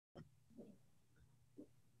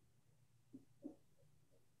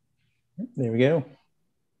There we go.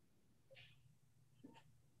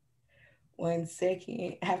 1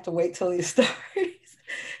 second. I have to wait till it starts.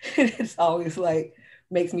 It's always like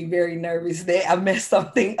makes me very nervous that I messed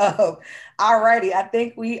something up. Alrighty, I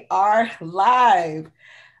think we are live.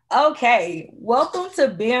 Okay, welcome to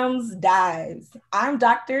BIMS Dives. I'm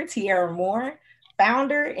Dr. Tiara Moore,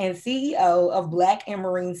 founder and CEO of Black and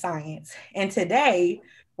Marine Science. And today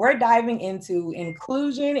we're diving into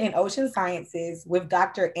inclusion in ocean sciences with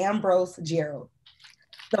Dr. Ambrose Jearld.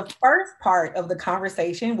 The first part of the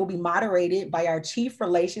conversation will be moderated by our Chief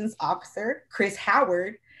Relations Officer, Kris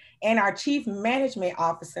Howard, and our Chief Management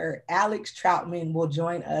Officer, Alex Troutman, will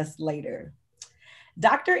join us later.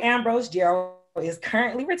 Dr. Ambrose Jearld is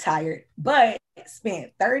currently retired, but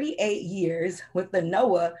spent 38 years with the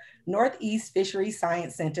NOAA Northeast Fisheries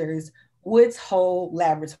Science Center's Woods Hole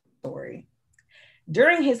Laboratory.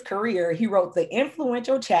 During his career, he wrote the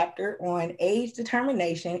influential chapter on age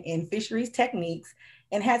determination in fisheries techniques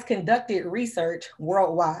and has conducted research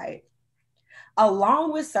worldwide.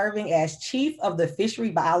 Along with serving as chief of the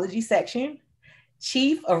fishery biology section,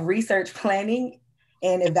 chief of research planning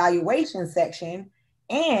and evaluation section,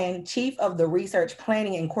 and chief of the research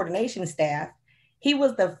planning and coordination staff, he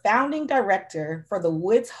was the founding director for the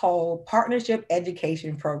Woods Hole Partnership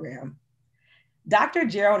Education Program. Dr.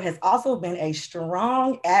 Jearld has also been a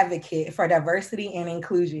strong advocate for diversity and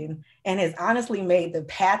inclusion and has honestly made the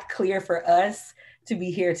path clear for us to be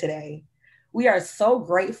here today. We are so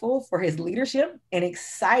grateful for his leadership and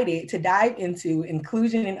excited to dive into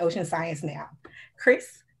inclusion in ocean science now.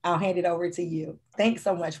 Kris, I'll hand it over to you. Thanks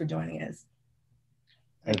so much for joining us.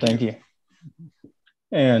 And thank you.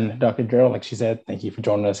 And Dr. Jearld, like she said, thank you for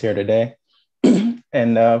joining us here today.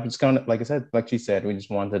 And just kind of, like I said, like she said, we just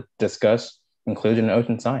wanted to discuss inclusion in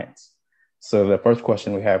ocean science. So the first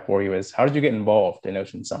question we have for you is, how did you get involved in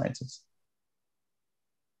ocean sciences?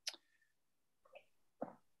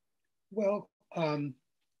 Well,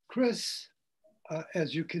 Kris,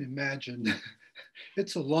 as you can imagine,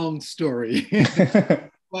 it's a long story.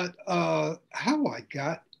 But how I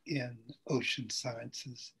got in ocean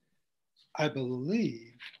sciences, I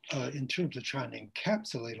believe, in terms of trying to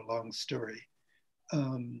encapsulate a long story,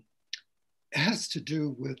 has to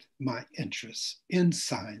do with my interests in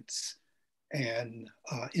science and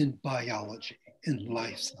in biology, in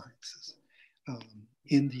life sciences,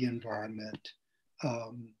 in the environment,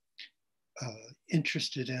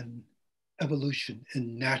 interested in evolution,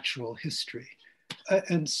 in natural history.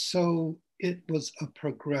 And so it was a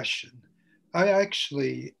progression. I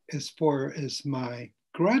actually, as far as my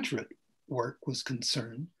graduate work was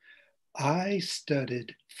concerned, I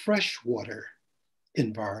studied freshwater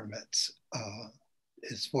environments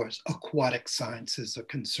as far as aquatic sciences are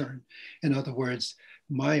concerned. In other words,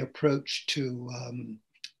 my approach to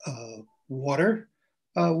water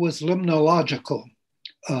was limnological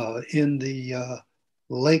in the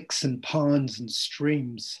lakes and ponds and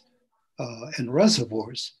streams and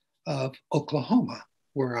reservoirs of Oklahoma,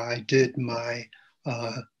 where I did my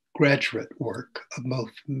graduate work,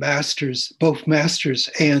 both master's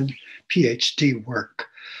and PhD work.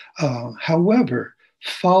 However,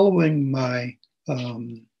 following my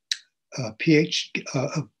PhD,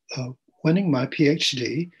 winning my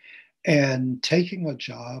PhD and taking a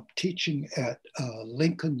job teaching at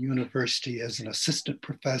Lincoln University as an assistant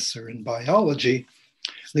professor in biology,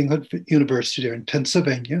 Lincoln University in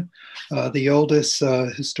Pennsylvania, the oldest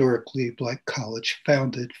historically Black college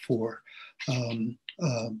founded for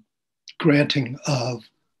granting of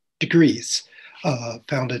degrees,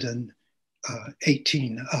 founded in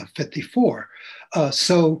 1854.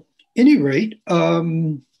 So, any rate,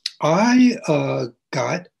 I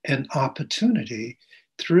got an opportunity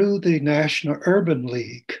through the National Urban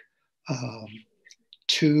League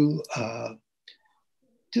to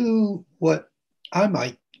do what I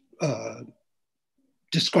might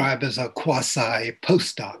describe as a quasi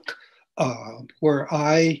postdoc, where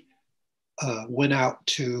I went out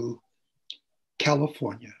to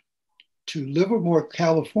California, to Livermore,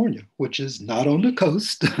 California, which is not on the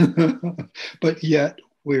coast, but yet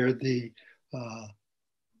where the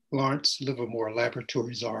Lawrence Livermore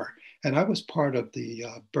laboratories are. And I was part of the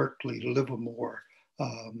Berkeley Livermore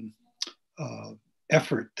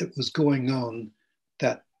effort that was going on.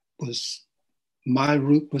 That was, my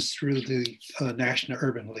route was through the National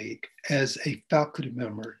Urban League as a faculty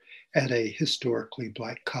member at a historically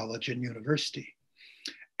Black college and university.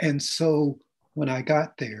 And so when I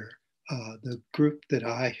got there, the group that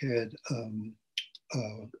I had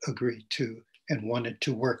agreed to and wanted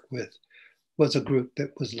to work with was a group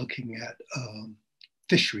that was looking at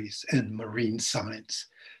fisheries and marine science.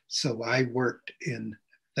 So I worked in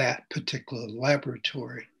that particular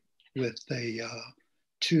laboratory. with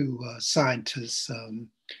two scientists,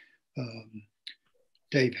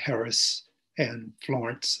 Dave Harris and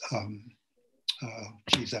Florence.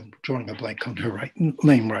 Geez, I'm drawing a blank on her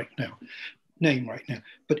name right now.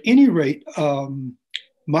 But at any rate,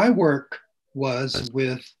 my work was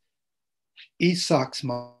with Esox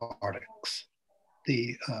mardix,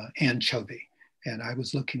 the anchovy. And I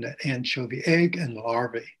was looking at anchovy egg and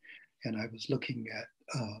larvae. And I was looking at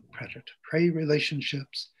predator-prey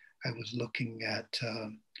relationships. I was looking at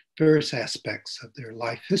various aspects of their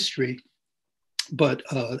life history, but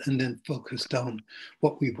and then focused on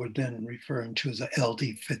what we were then referring to as a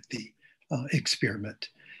LD50 experiment.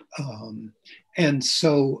 And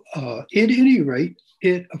so at any rate,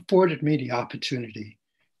 it afforded me the opportunity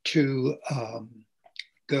to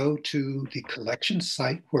go to the collection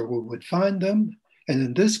site where we would find them. And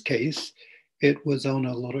in this case, it was on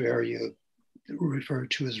a little area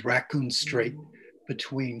referred to as Raccoon Strait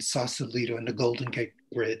between Sausalito and the Golden Gate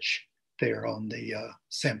Bridge there on the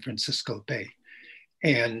San Francisco Bay.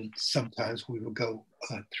 And sometimes we would go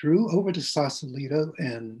through over to Sausalito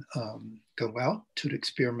and go out to the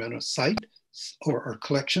experimental site or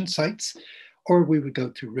collection sites, or we would go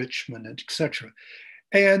to Richmond, and etc.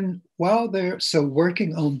 And while they're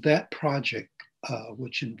working on that project,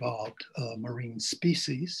 which involved marine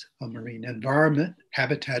species, a marine environment,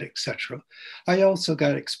 habitat, etc., I also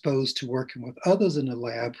got exposed to working with others in the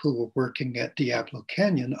lab who were working at Diablo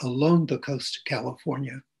Canyon along the coast of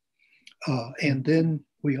California. And then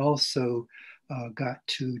we also got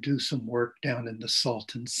to do some work down in the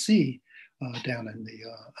Salton Sea, down in the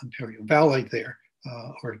Imperial Valley there,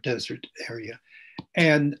 or desert area.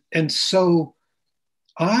 And so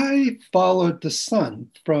I followed the sun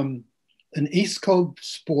from an East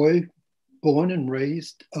Coast boy, born and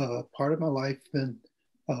raised part of my life in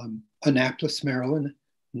Annapolis, Maryland,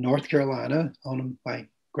 North Carolina, on my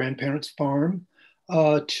grandparents' farm,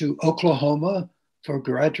 to Oklahoma for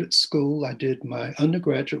graduate school. I did my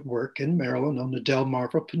undergraduate work in Maryland on the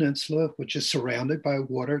Delmarva Peninsula, which is surrounded by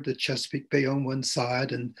water, the Chesapeake Bay on one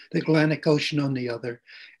side and the Atlantic Ocean on the other,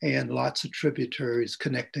 and lots of tributaries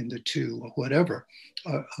connecting the two or whatever.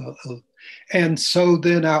 And so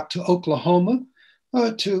then out to Oklahoma,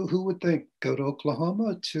 who would think, go to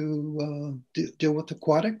Oklahoma to deal with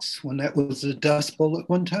aquatics when that was a dust bowl at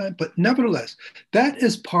one time. But nevertheless, that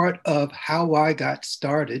is part of how I got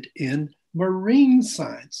started in marine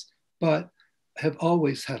science, but have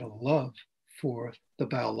always had a love for the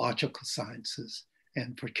biological sciences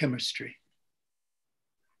and for chemistry.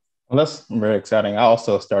 Well, that's very exciting. I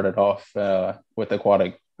also started off with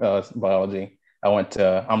aquatic biology.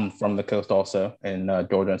 I'm from the coast also in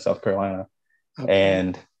Georgia and South Carolina, okay.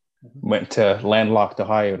 And went to landlocked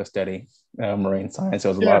Ohio to study marine science.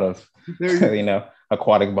 There was a lot of,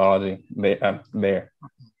 aquatic biology there.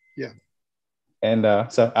 Yeah.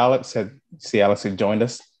 And so Alex had joined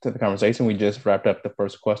us to the conversation. We just wrapped up the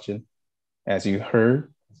first question, as you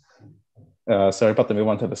heard. Sorry about to move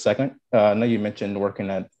on to the second. I know you mentioned working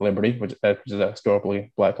at Liberty, which is a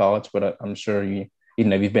historically Black college, but I'm sure you've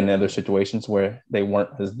been in other situations where they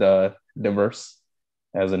weren't as diverse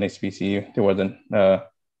as an HBCU. There wasn't.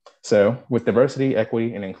 So with diversity,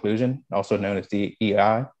 equity, and inclusion, also known as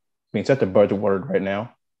DEI, being such a buzzword right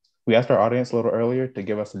now, we asked our audience a little earlier to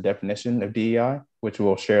give us a definition of DEI, which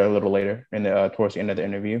we'll share a little later towards the end of the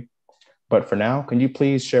interview. But for now, can you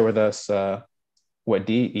please share with us what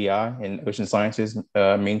DEI in ocean sciences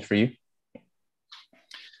means for you?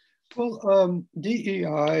 Well,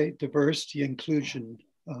 DEI, diversity, inclusion,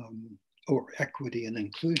 or equity and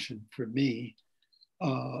inclusion for me,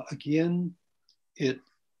 again,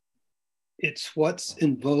 it's what's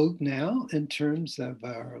in vogue now in terms of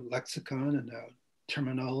our lexicon and our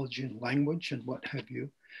terminology and language and what have you.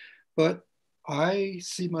 But I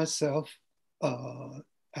see myself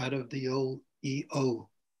out of the old EO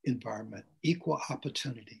environment, equal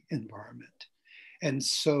opportunity environment. And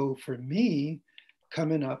so for me,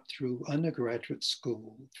 coming up through undergraduate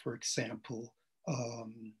school, for example,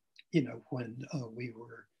 when we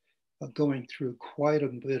were going through quite a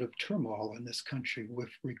bit of turmoil in this country with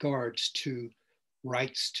regards to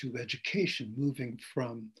rights to education, moving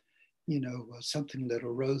from something that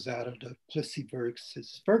arose out of the Plessy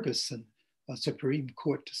versus Ferguson Supreme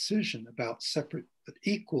Court decision about separate but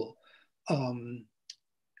equal,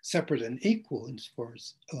 separate and equal as far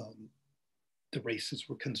as the races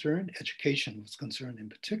were concerned, education was concerned in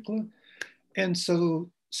particular. And so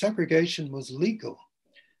segregation was legal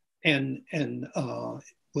and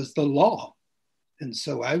was the law. And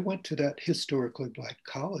so I went to that historically Black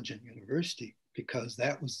college and university because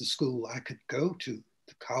that was the school I could go to,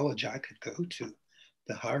 the college I could go to,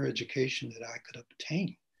 the higher education that I could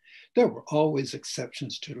obtain. There were always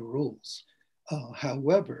exceptions to the rules.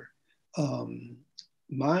 However,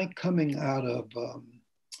 my coming out of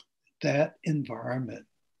that environment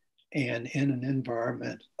and in an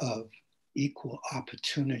environment of equal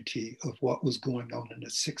opportunity of what was going on in the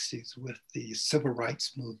 60s with the civil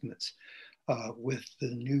rights movements, with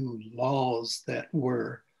the new laws that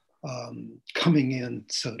were coming in,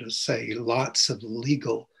 so to say, lots of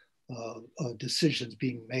legal decisions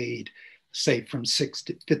being made, say from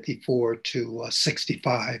 54 to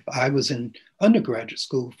 65. I was in undergraduate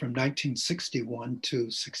school from 1961 to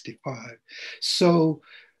 65. So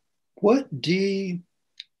what D,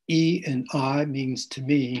 E, and I means to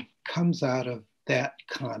me comes out of that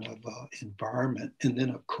kind of environment. And then,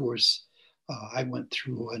 of course, I went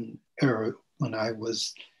through an era when I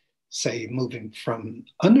was, say, moving from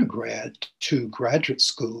undergrad to graduate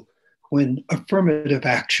school, when affirmative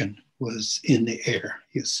action was in the air,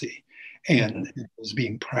 you see, and it was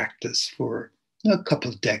being practiced for a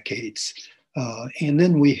couple of decades. And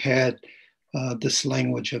then we had this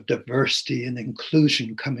language of diversity and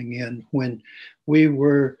inclusion coming in when we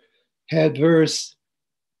had various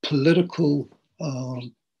political,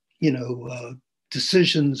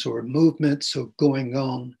 decisions or movements or going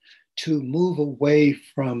on to move away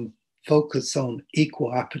from focus on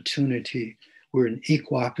equal opportunity. We're an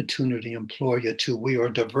equal opportunity employer to we are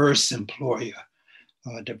a diverse employer.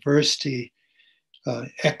 Diversity,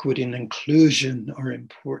 equity, and inclusion are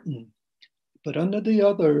important. But under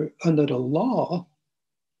the law,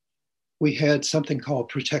 we had something called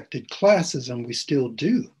protected classes, and we still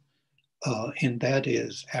do. And that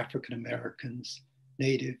is African Americans,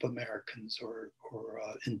 Native Americans, or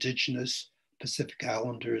Indigenous, Pacific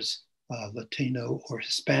Islanders, Latino or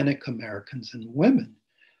Hispanic Americans, and women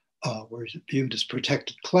were viewed as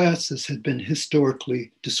protected classes, had been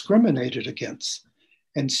historically discriminated against.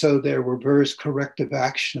 And so there were various corrective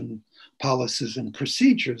action policies and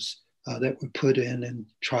procedures that were put in and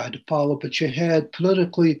tried to follow. But you had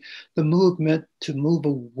politically the movement to move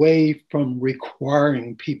away from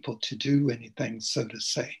requiring people to do anything, so to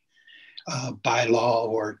say, by law,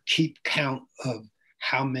 or keep count of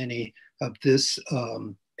how many of this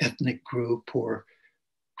ethnic group or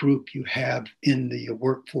group you have in the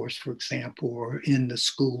workforce, for example, or in the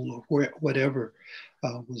school, or whatever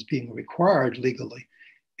was being required legally.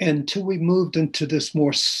 Until we moved into this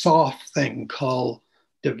more soft thing called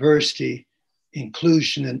diversity,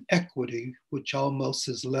 inclusion, and equity, which almost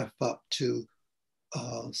is left up to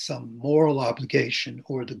some moral obligation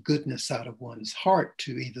or the goodness out of one's heart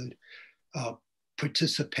to either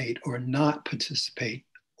participate or not participate,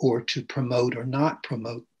 or to promote or not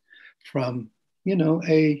promote, from, you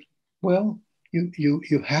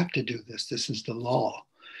have to do this. This is the law.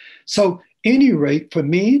 So, any rate, for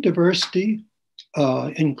me, diversity,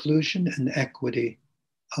 inclusion, and equity,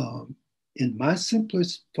 in my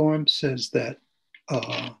simplest form, says that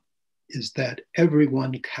is that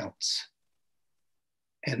everyone counts.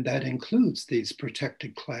 And that includes these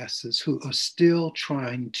protected classes who are still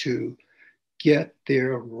trying to get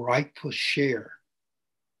their rightful share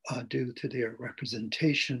due to their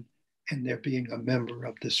representation and their being a member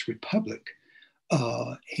of this republic.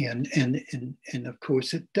 And of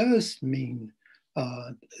course, it does mean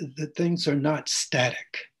that things are not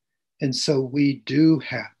static. And so we do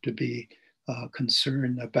have to be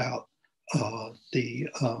concerned about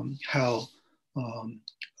how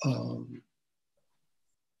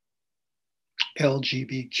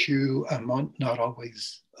LGBTQ, I'm not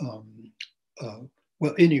always,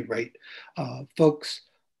 any rate, folks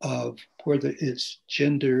of whether it's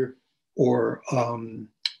gender or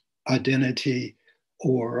identity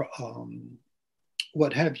or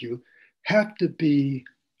what have you, have to be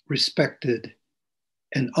respected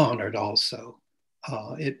and honored also.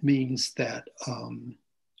 It means that,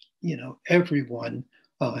 everyone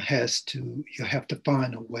you have to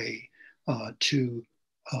find a way to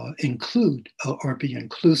include or be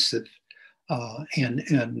inclusive. And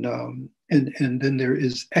then there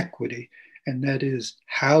is equity, and that is,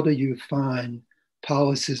 how do you find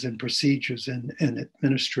policies and procedures and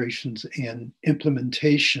administrations and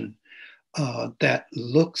implementation that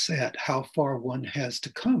looks at how far one has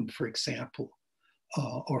to come, for example,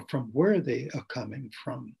 or from where they are coming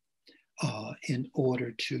from, in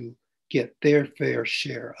order to get their fair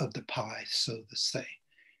share of the pie, so to say,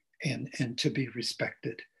 and to be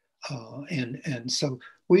respected. And so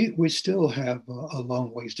we still have a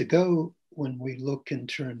long ways to go when we look in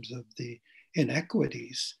terms of the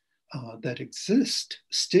inequities that exist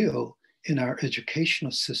still in our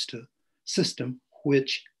educational system,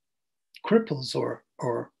 which cripples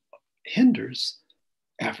or hinders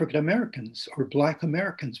African Americans or Black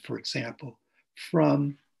Americans, for example,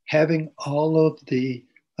 from having all of the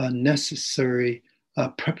necessary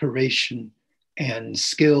preparation and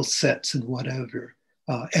skill sets and whatever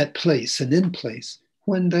at place and in place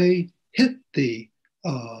when they hit the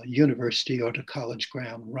university or the college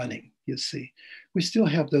ground running, you see. We still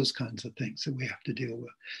have those kinds of things that we have to deal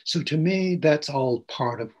with. So to me, that's all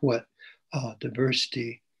part of what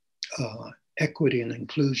diversity, equity, and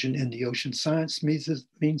inclusion in the ocean science means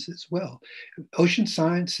as well. Ocean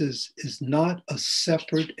science is not a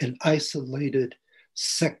separate and isolated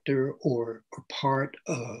sector or part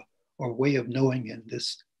or way of knowing in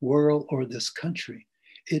this world or this country.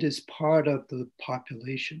 It is part of the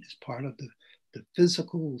population, it's part of the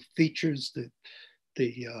physical features, the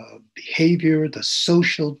behavior, the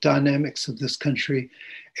social dynamics of this country.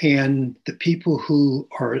 And the people who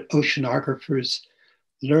are oceanographers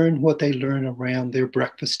learn what they learn around their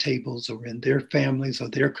breakfast tables or in their families or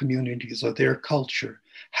their communities or their culture,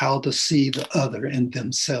 how to see the other and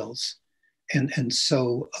themselves. And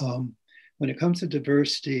so when it comes to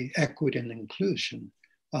diversity, equity, and inclusion,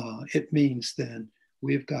 it means then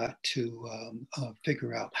we've got to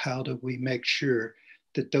figure out how do we make sure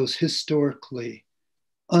that those historically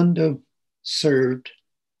underserved,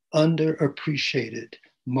 underappreciated,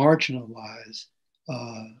 marginalized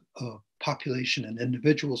population and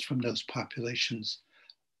individuals from those populations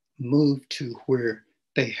move to where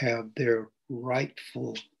they have their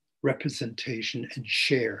rightful representation and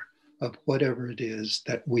share of whatever it is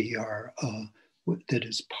that we are, that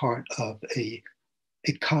is part of a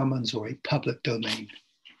commons or a public domain.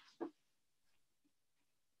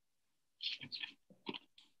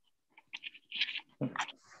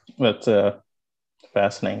 That's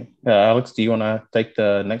fascinating. Alex, do you want to take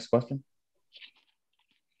the next question?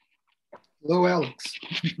 Hello, Alex.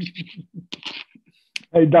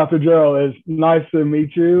 Hey, Dr. Jearld, it's nice to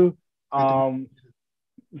meet you.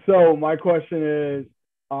 So my question is,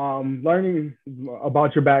 learning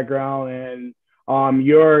about your background and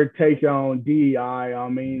your take on DEI, I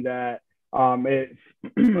mean that it's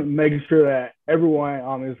making sure that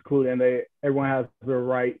everyone is included and everyone has the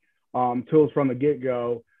right tools from the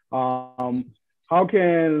get-go. How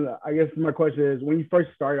can, I guess my question is, when you first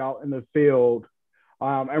started out in the field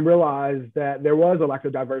and realized that there was a lack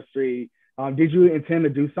of diversity, did you intend to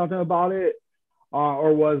do something about it?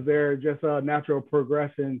 Or was there just a natural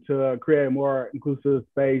progression to create a more inclusive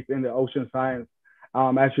space in the ocean science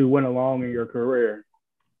as you went along in your career?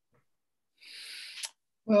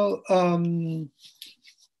 Well,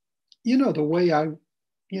 you know, the way I,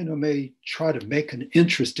 may try to make an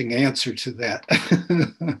interesting answer to that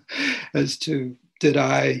as to did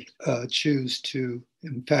I choose to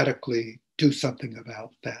emphatically do something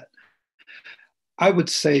about that? I would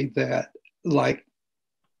say that, like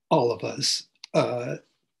all of us,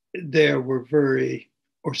 there were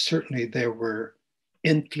certainly there were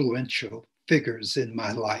influential figures in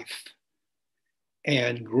my life.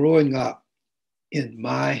 And growing up in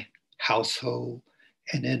my household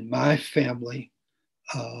and in my family,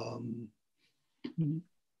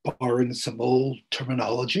 borrowing some old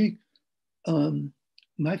terminology, I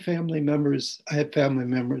had family members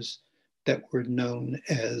that were known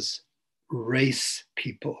as race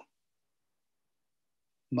people.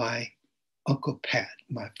 My Uncle Pat,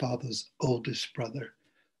 my father's oldest brother,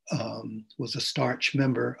 was a starch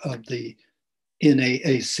member of the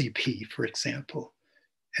NAACP, for example.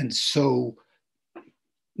 And so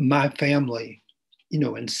my family,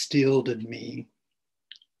 instilled in me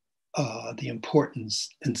the importance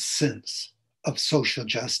and sense of social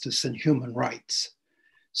justice and human rights.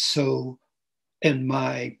 So, and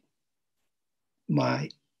I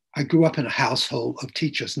grew up in a household of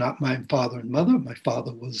teachers, not my father and mother. My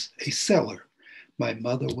father was a seller. My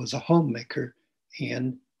mother was a homemaker,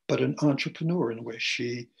 but an entrepreneur in which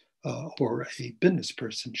she, or a business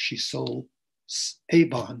person, she sold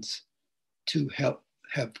A-bonds to help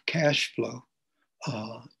have cash flow,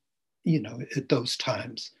 at those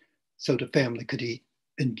times, so the family could eat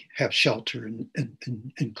and have shelter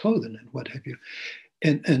and clothing and what have you,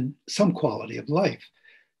 and some quality of life.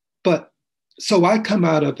 But so I come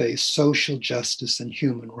out of a social justice and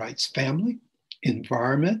human rights family,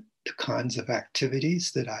 environment, the kinds of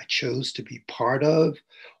activities that I chose to be part of,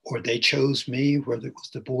 or they chose me, whether it was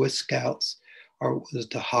the Boy Scouts, or it was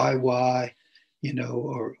the High Y,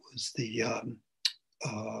 or it was the,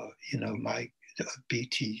 my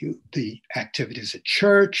BTU, the activities at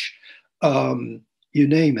church, you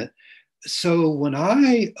name it. So when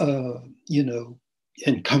I,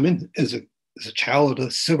 and come in as a child of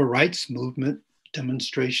the civil rights movement,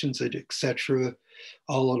 demonstrations, et cetera,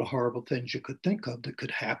 all of the horrible things you could think of that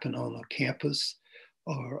could happen on a campus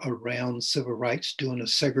or around civil rights during a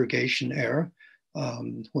segregation era,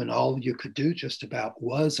 when all you could do just about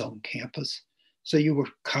was on campus. So you were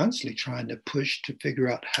constantly trying to push to figure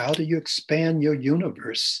out how do you expand your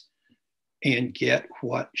universe and get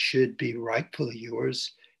what should be rightfully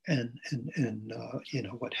yours and you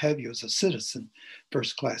know, what have you as a citizen,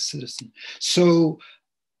 first-class citizen. So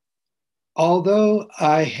although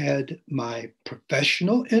I had my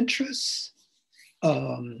professional interests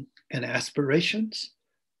and aspirations,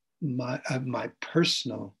 my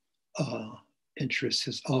personal interest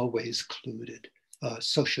has always included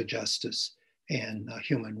social justice and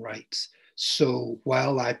human rights. So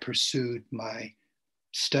while I pursued my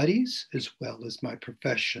studies as well as my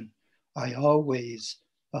profession, I always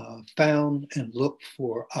found and looked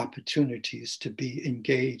for opportunities to be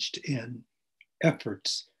engaged in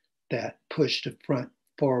efforts that pushed the front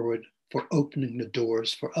forward for opening the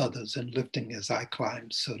doors for others and lifting as I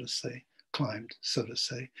climbed, so to say.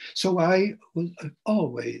 So I was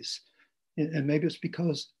always, and maybe it's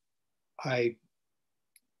because I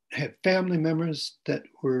had family members that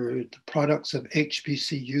were the products of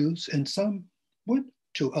HBCUs, and some went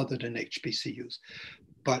to other than HBCUs,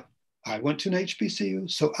 but I went to an HBCU,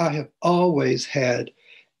 so I have always had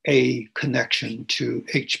a connection to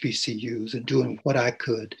HBCUs and doing what I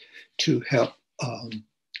could to help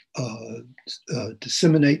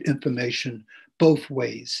disseminate information both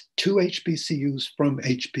ways, to HBCUs, from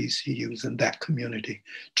HBCUs in that community,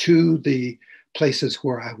 to the places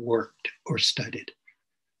where I worked or studied.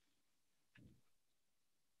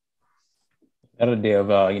 That idea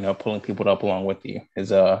of, you know, pulling people up along with you is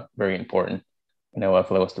very important. You know, I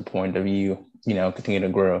feel like what's the point of you, you know, continue to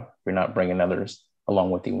grow if you're not bringing others along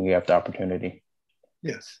with you when you have the opportunity.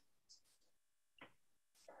 Yes.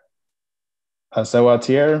 So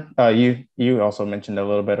Thierry, you also mentioned a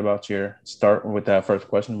little bit about your start with that first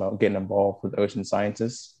question about getting involved with ocean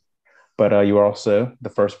sciences, but you were also the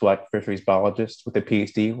first Black fisheries biologist with a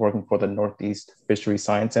PhD working for the Northeast Fisheries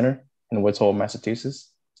Science Center in Woods Hole,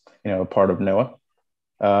 Massachusetts, you know, part of NOAA.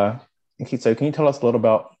 So can you tell us a little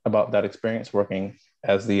about that experience working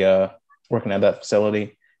as the working at that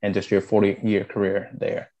facility and just your 40-year career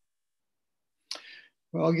there?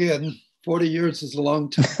 Well, again, 40 years is a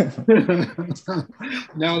long time.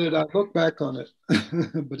 Now that I look back on it,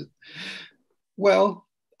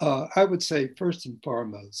 I would say first and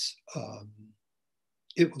foremost,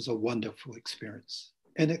 it was a wonderful experience,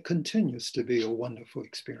 and it continues to be a wonderful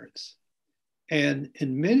experience. And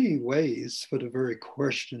in many ways, for the very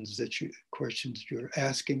questions you're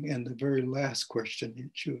asking, and the very last question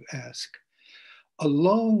that you ask,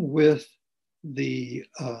 along with the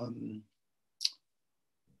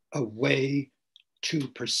a way to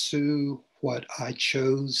pursue what I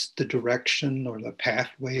chose, the direction or the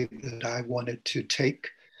pathway that I wanted to take,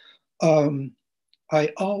 I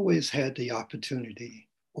always had the opportunity,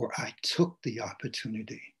 or I took the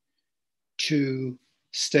opportunity, to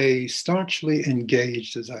stay staunchly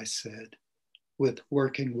engaged, as I said, with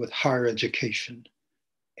working with higher education.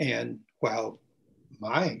 And while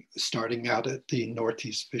starting out at the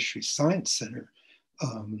Northeast Fisheries Science Center,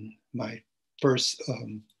 my first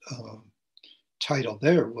title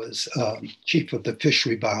there was Chief of the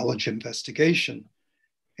Fishery Biology Investigation.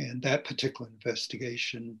 And that particular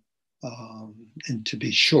investigation, and to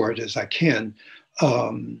be short as I can,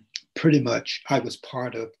 pretty much I was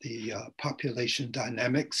part of the population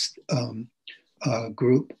dynamics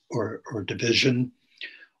group or division.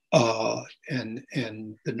 And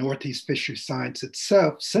the Northeast Fisheries Science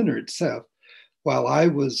Center itself, while I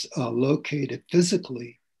was located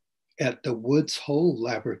physically at the Woods Hole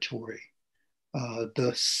Laboratory,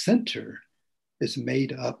 the center is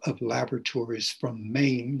made up of laboratories from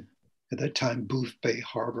Maine, at that time Booth Bay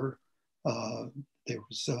Harbor. There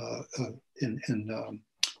was a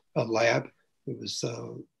lab. It was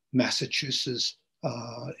Massachusetts,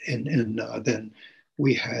 and then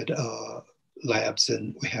we had labs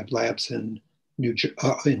in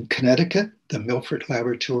in Connecticut, the Milford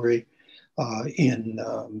Laboratory, in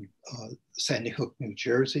Sandy Hook, New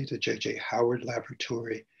Jersey, the J.J. Howard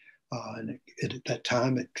Laboratory, and at that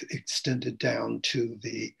time it extended down to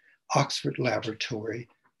the Oxford Laboratory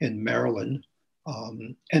in Maryland,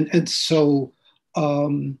 so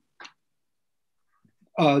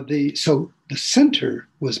the center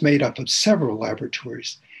was made up of several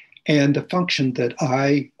laboratories, and the function that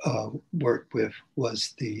I worked with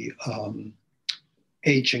was the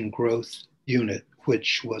age and growth unit,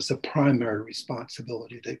 which was a primary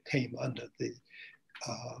responsibility that came under the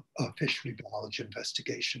fishery biology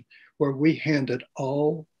investigation, where we handled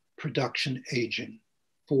all production agent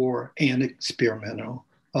for an experimental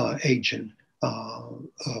agent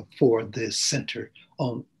for this center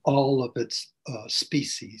on all of its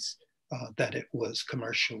species that it was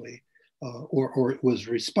commercially, or it was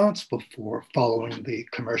responsible for following the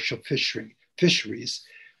commercial fisheries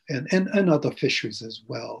and other fisheries as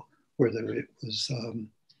well, whether it was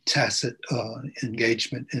tacit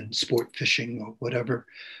engagement in sport fishing or whatever,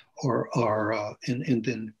 and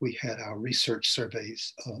then we had our research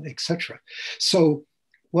surveys, etc. So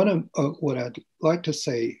what I'd like to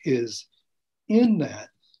say is, in that,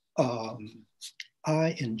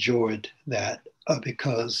 I enjoyed that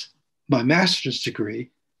because my master's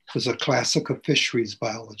degree was a classical fisheries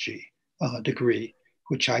biology degree,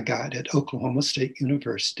 which I got at Oklahoma State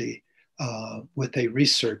University with a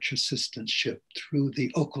research assistantship through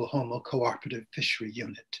the Oklahoma Cooperative Fishery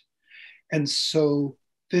Unit. And so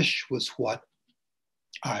fish was what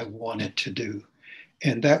I wanted to do.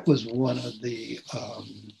 And that was one of the,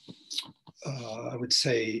 I would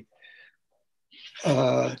say,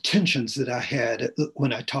 tensions that I had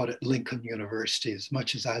when I taught at Lincoln University. As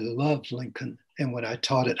much as I loved Lincoln, and when I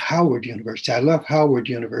taught at Howard University, I left Howard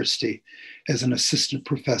University as an assistant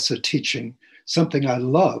professor teaching something I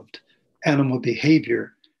loved, animal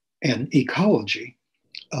behavior and ecology.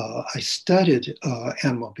 I studied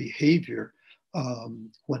animal behavior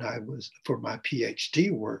when I was for my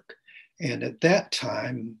PhD work. And at that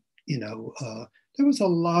time, there was a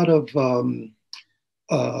lot of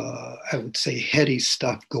I would say heady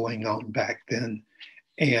stuff going on back then.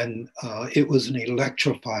 And it was an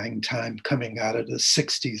electrifying time coming out of the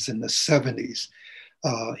 60s and the 70s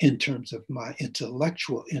in terms of my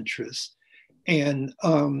intellectual interest. And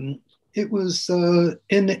it was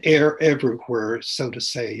in the air everywhere, so to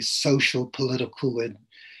say, social, political, and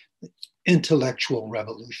intellectual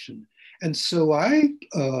revolution. And so I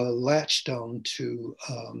latched on to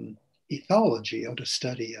ethology, or the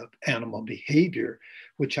study of animal behavior,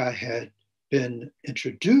 which I had been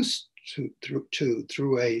introduced to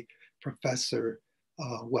through a professor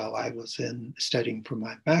while I was studying for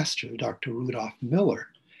my master, Dr. Rudolph Miller.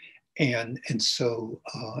 And so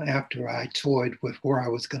after I toyed with where I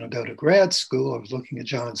was going to go to grad school, I was looking at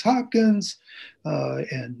Johns Hopkins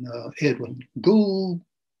and Edwin Gould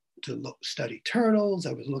to study turtles.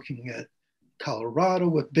 I was looking at Colorado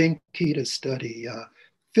with Benke to study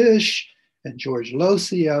fish, and George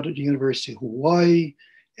Losey out at the University of Hawaii.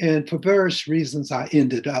 And for various reasons, I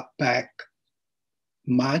ended up back,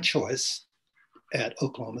 my choice, at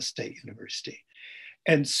Oklahoma State University.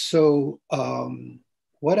 And so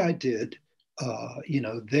what I did,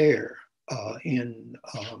 there in,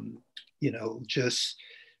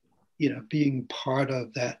 being part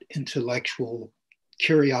of that intellectual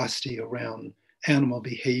curiosity around animal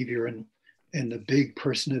behavior, and the big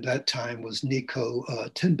person at that time was Nico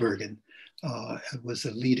Tinbergen, was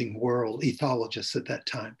a leading world ethologist at that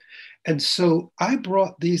time. And so I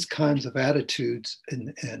brought these kinds of attitudes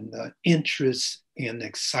and interests and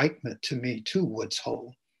excitement to me to Woods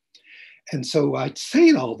Hole. And so I'd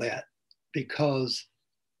say all that because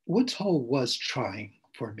Woods Hole was trying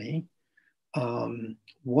for me.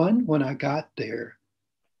 One, when I got there,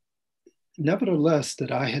 nevertheless,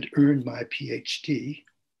 that I had earned my PhD,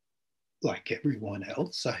 like everyone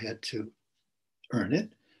else, I had to earn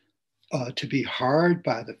it. To be hired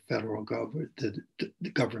by the federal government, the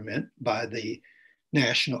government, by the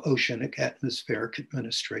National Oceanic Atmospheric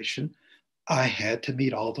Administration, I had to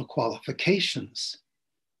meet all the qualifications.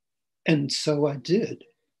 And so I did,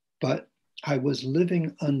 but I was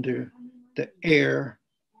living under the air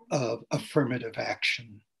of affirmative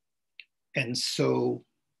action. And so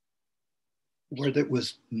whether it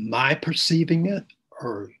was my perceiving it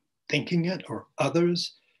or thinking it or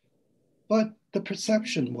others, but the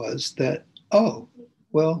perception was that,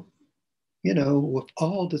 with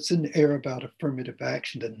all that's in the air about affirmative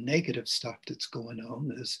action, the negative stuff that's going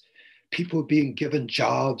on is people being given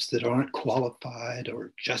jobs that aren't qualified,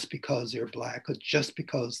 or just because they're Black, or just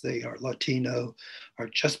because they are Latino, or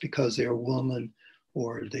just because they're a woman,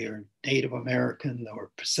 or they're Native American,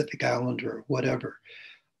 or Pacific Islander, or whatever.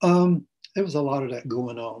 There was a lot of that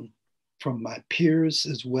going on from my peers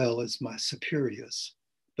as well as my superiors,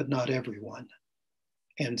 but not everyone.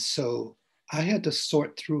 And so I had to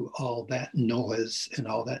sort through all that noise and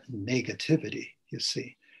all that negativity, you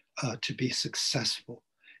see, to be successful,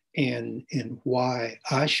 and why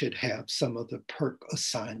I should have some of the perk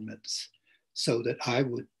assignments so that I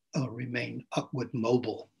would remain upward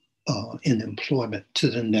mobile in employment to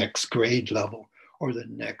the next grade level or the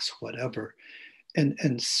next whatever.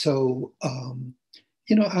 And so,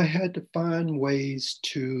 I had to find ways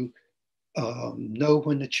to know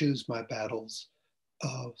when to choose my battles,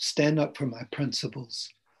 stand up for my principles,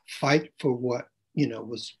 fight for what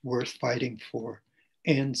was worth fighting for,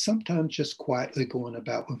 and sometimes just quietly going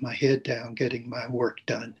about with my head down, getting my work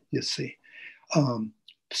done, you see. Um,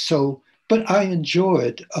 but I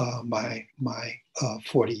enjoyed my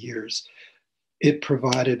 40 years. It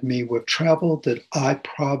provided me with travel that I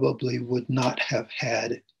probably would not have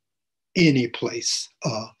had any place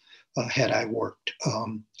had I worked, or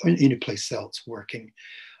any place else working.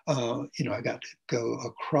 I got to go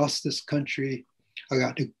across this country. I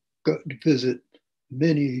got to go to visit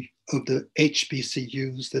many of the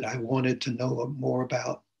HBCUs that I wanted to know more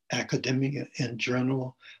about, academia in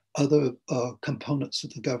general, other components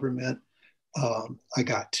of the government. I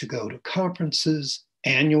got to go to conferences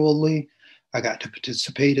annually. I got to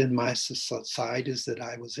participate in my societies that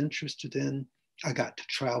I was interested in. I got to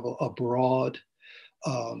travel abroad.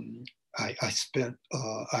 I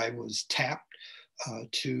was tapped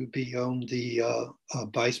to be on the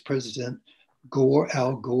Vice President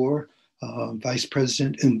Al Gore, Vice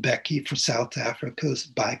President Mbeki for South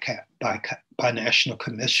Africa's Binational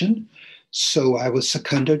Commission. So I was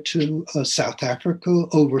seconded to South Africa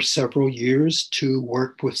over several years to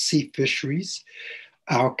work with sea fisheries,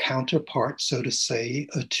 our counterpart, so to say,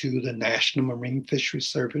 to the National Marine Fisheries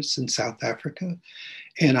Service in South Africa.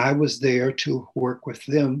 And I was there to work with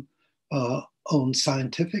them on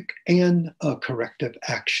scientific and corrective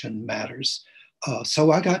action matters.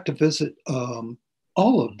 So I got to visit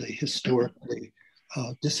all of the historically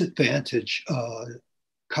disadvantaged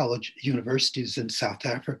college universities in South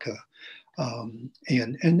Africa,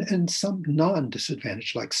 and some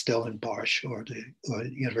non-disadvantaged like Stellenbosch or the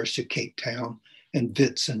University of Cape Town and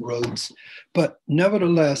Wits and Rhodes. But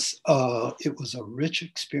nevertheless, it was a rich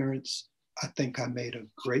experience. I think I made a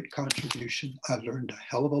great contribution. I learned a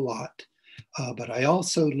hell of a lot, but I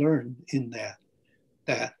also learned in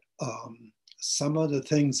that some of the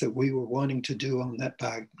things that we were wanting to do on that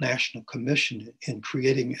National Commission in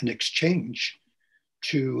creating an exchange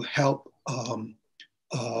to help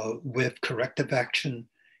with corrective action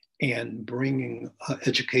and bringing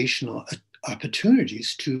educational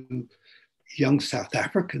opportunities to young South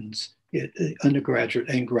Africans at the undergraduate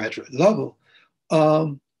and graduate level,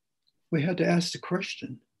 we had to ask the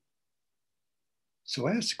question. So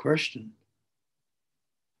I asked the question,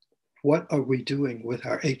 what are we doing with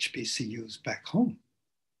our HBCUs back home?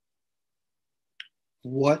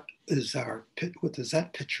 What does that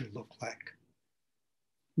picture look like?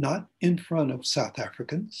 Not in front of South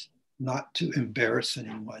Africans, not to embarrass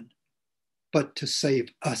anyone, but to save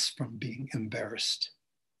us from being embarrassed.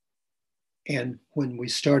 And when we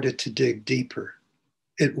started to dig deeper,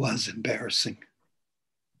 it was embarrassing.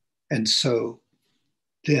 And so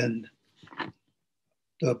then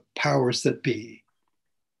the powers that be,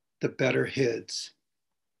 the better heads,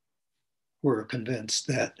 were convinced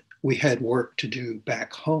that we had work to do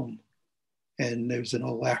back home. And there's an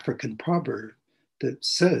old African proverb that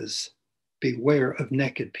says, beware of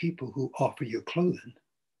naked people who offer you clothing.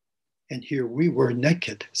 And here we were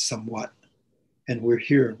naked somewhat, and we're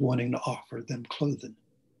here wanting to offer them clothing.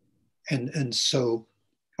 And so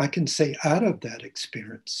I can say out of that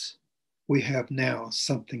experience, we have now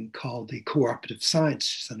something called the Cooperative Science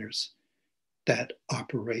Centers that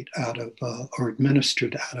operate out of, or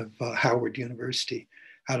administered out of Howard University,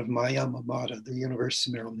 out of my alma mater, the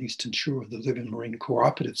University of Maryland Eastern Shore, the Living Marine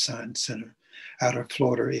Cooperative Science Center, out of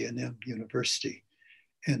Florida A&M University.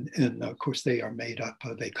 And of course, they are made up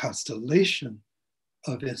of a constellation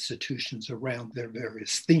of institutions around their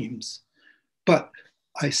various themes. But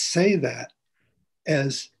I say that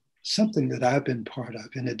as something that I've been part of,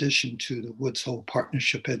 in addition to the Woods Hole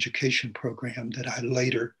Partnership Education Program that I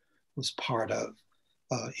later was part of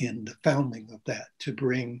in the founding of that, to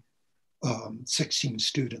bring 16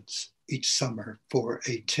 students each summer for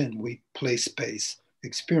a 10-week place-based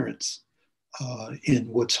experience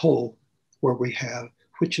in Woods Hole, where we have,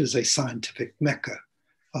 which is a scientific mecca.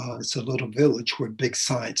 It's a little village where big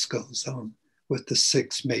science goes on with the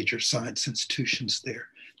 6 major science institutions there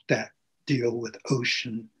that deal with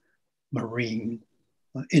ocean, marine,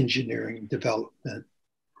 engineering, development,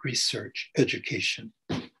 research, education,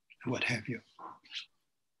 and what have you.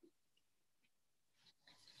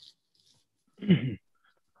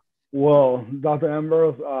 Well, Dr.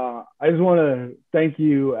 Ambrose, I just want to thank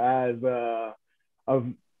you as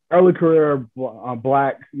an early career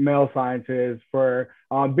Black male scientist for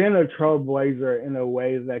being a trailblazer in the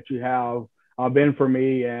ways that you have been for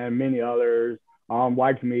me and many others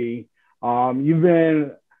like me. You've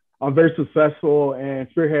been very successful in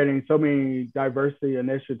spearheading so many diversity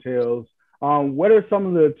initiatives. What are some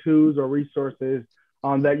of the tools or resources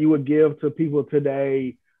that you would give to people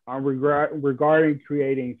today regarding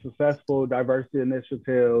creating successful diversity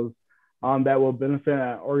initiatives that will benefit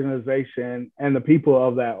an organization and the people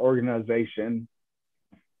of that organization?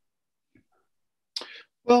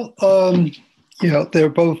 Well, they're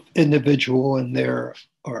both individual and there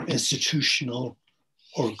are institutional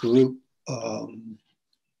or group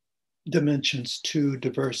dimensions to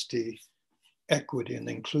diversity, equity, and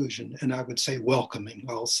inclusion, and I would say welcoming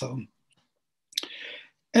also.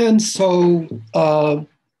 And so, what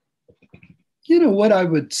I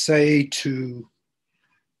would say to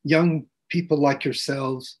young people like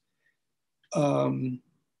yourselves, I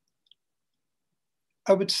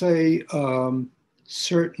would say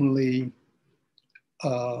certainly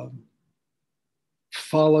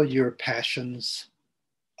follow your passions,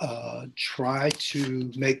 try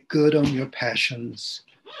to make good on your passions,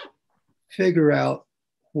 figure out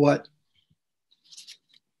what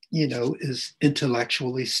is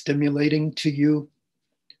intellectually stimulating to you,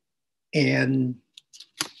 and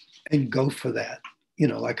go for that.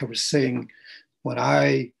 Like I was saying, when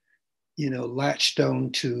I latched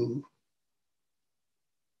on to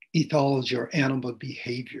ethology or animal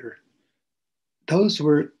behavior, those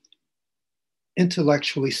were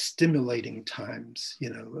intellectually stimulating times,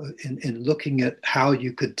 in looking at how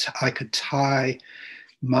I could tie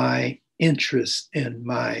my interest and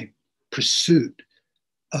my pursuit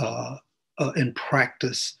and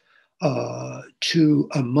practice to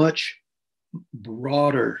a much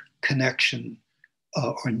broader connection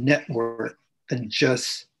or network than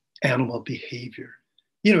just animal behavior.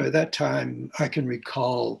 At that time, I can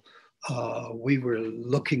recall we were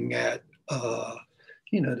looking at,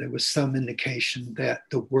 there was some indication that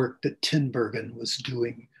the work that Tinbergen was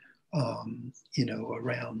doing,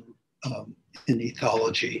 around in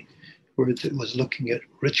ethology, where it was looking at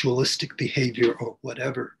ritualistic behavior or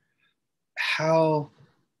whatever,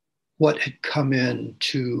 what had come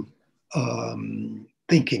into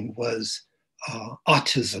thinking was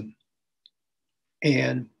autism.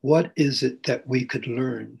 And what is it that we could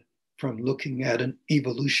learn from looking at an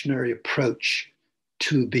evolutionary approach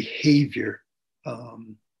to behavior,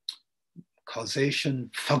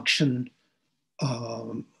 causation, function,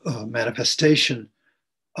 manifestation,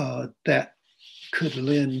 that could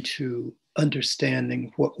lend to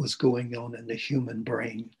understanding what was going on in the human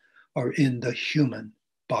brain or in the human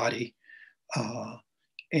body.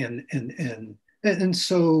 And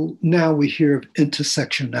so now we hear of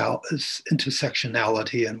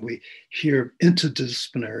intersectionality, and we hear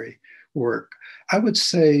interdisciplinary work. I would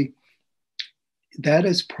say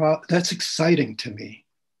that's exciting to me.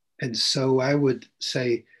 And so I would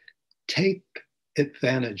say take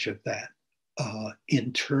advantage of that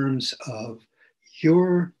in terms of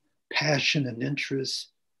your passion and interest,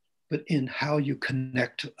 but in how you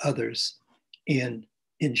connect to others in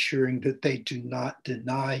ensuring that they do not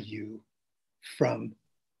deny you from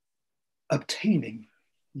obtaining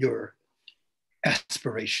your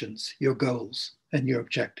aspirations, your goals, and your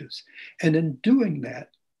objectives. And in doing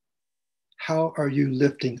that, how are you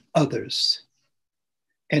lifting others?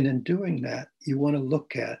 And in doing that, you want to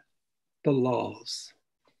look at the laws,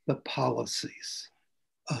 the policies,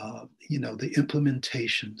 the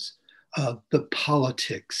implementations, the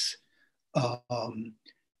politics,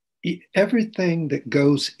 everything that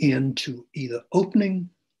goes into either opening,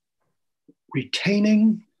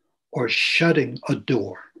 retaining, or shutting a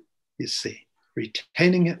door, you see,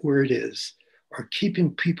 retaining it where it is, or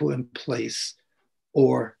keeping people in place,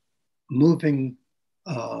 or moving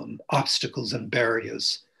obstacles and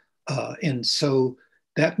barriers. And so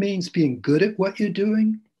that means being good at what you're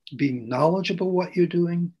doing, being knowledgeable what you're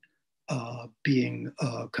doing, being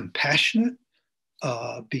compassionate,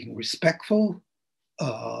 being respectful,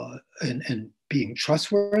 and being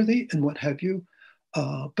trustworthy and what have you.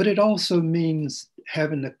 But it also means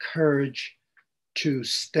having the courage to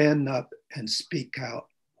stand up and speak out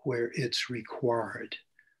where it's required,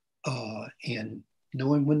 and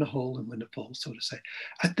knowing when to hold and when to fold, so to say.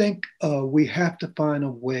 I think we have to find a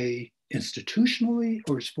way institutionally,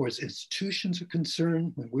 or as far as institutions are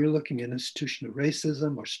concerned, when we're looking at institutional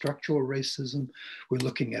racism or structural racism, we're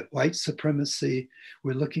looking at white supremacy,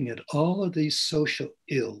 we're looking at all of these social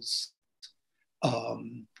ills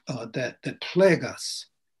that plague us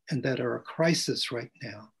and that are a crisis right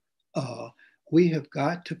now. We have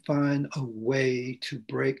got to find a way to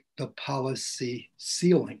break the policy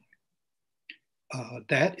ceiling.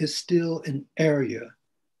 That is still an area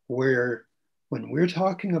where, when we're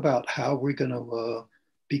talking about how we're going to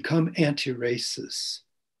become anti-racist,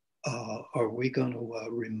 are we going to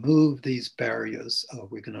remove these barriers? Are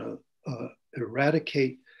we going to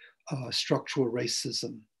eradicate structural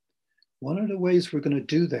racism? One of the ways we're going to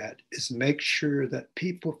do that is make sure that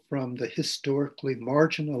people from the historically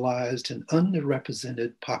marginalized and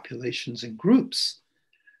underrepresented populations and groups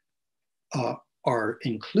are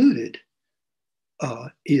included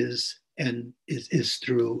is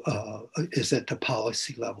through is at the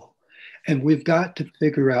policy level. And we've got to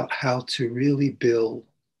figure out how to really build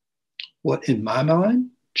what, in my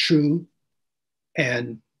mind, true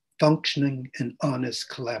and functioning and honest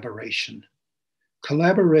collaboration.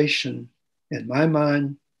 Collaboration, in my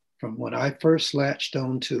mind, from when I first latched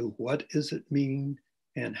on to what does it mean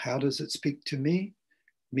and how does it speak to me,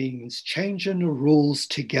 means changing the rules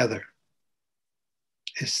together.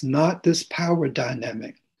 It's not this power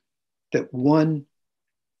dynamic that one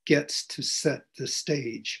gets to set the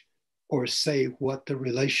stage or say what the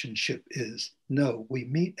relationship is. No, we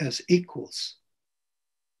meet as equals.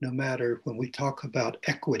 No matter when we talk about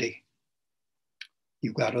equity,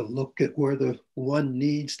 you got to look at where the one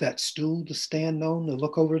needs that stool to stand on to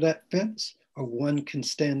look over that fence, or one can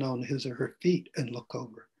stand on his or her feet and look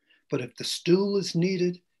over. But if the stool is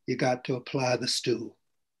needed, you got to apply the stool,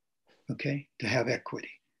 okay, to have equity.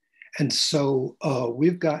 And so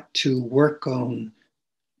we've got to work on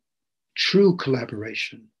true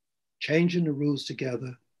collaboration, changing the rules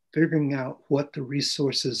together, figuring out what the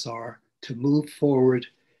resources are to move forward,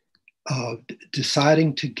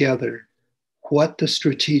 deciding together what the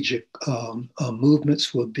strategic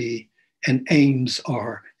movements will be and aims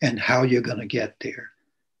are, and how you're going to get there,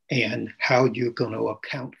 and how you're going to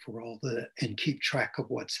account for all that and keep track of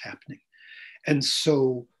what's happening. And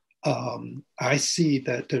so I see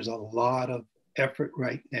that there's a lot of effort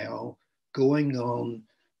right now going on,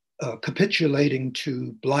 capitulating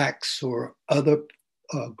to Blacks or other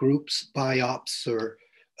groups, BIOPS, or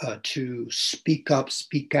to speak up,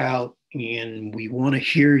 speak out, and we want to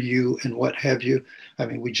hear you and what have you. I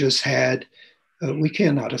mean, we just had, we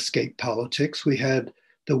cannot escape politics. We had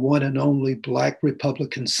the one and only Black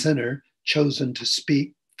Republican senator chosen to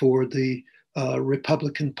speak for the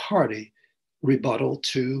Republican Party rebuttal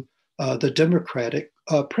to the Democratic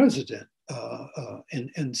president.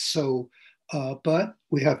 And so, but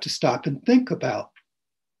we have to stop and think about,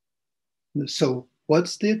 so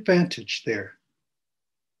what's the advantage there?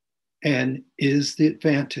 And is the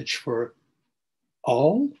advantage for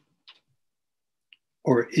all?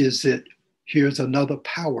 Or is it, here's another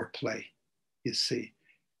power play, you see,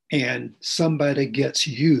 and somebody gets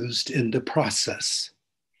used in the process,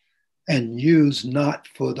 and used not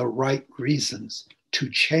for the right reasons to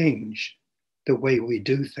change the way we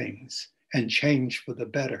do things and change for the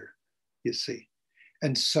better, you see.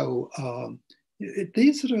 And so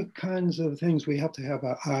these are the kinds of things we have to have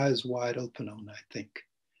our eyes wide open on, I think.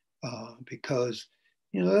 Because,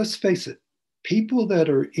 you know, let's face it, people that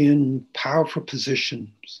are in powerful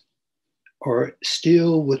positions are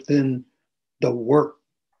still within the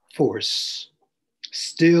workforce,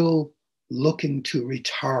 still looking to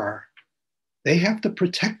retire. They have to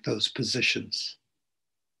protect those positions.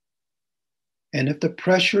 And if the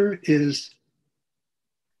pressure is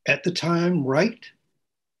at the time right,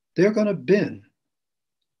 they're going to bend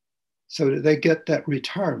so that they get that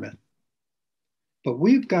retirement. But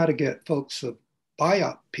we've got to get folks of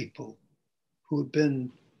BIOP people who have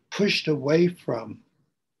been pushed away from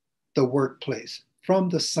the workplace, from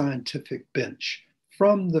the scientific bench,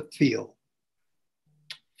 from the field,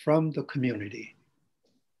 from the community,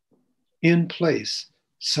 in place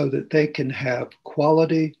so that they can have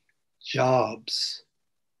quality jobs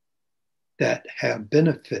that have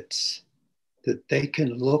benefits that they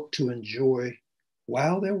can look to enjoy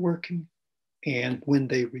while they're working and when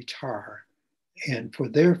they retire, and for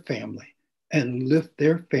their family, and lift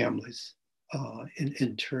their families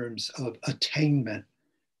in terms of attainment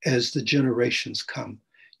as the generations come.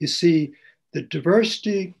 You see, the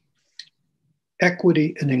diversity,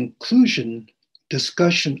 equity, and inclusion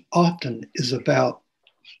discussion often is about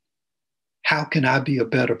how can I be a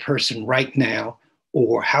better person right now,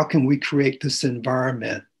 or how can we create this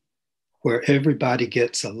environment where everybody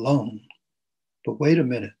gets along? But wait a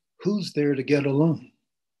minute, who's there to get along?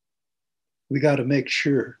 We got to make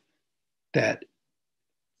sure that,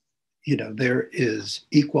 you know, there is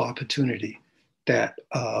equal opportunity, that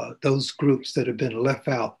those groups that have been left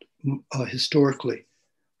out historically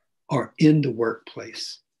are in the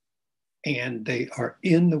workplace, and they are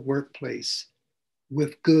in the workplace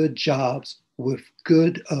with good jobs, with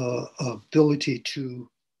good ability to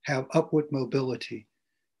have upward mobility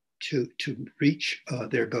to reach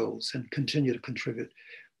their goals and continue to contribute.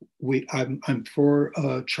 I'm for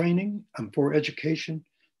training, I'm for education.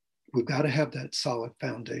 We've got to have that solid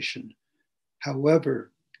foundation.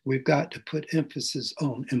 However, We've got to put emphasis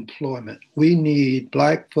on employment. We need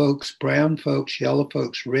Black folks, brown folks, yellow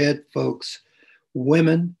folks, red folks,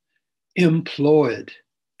 women employed.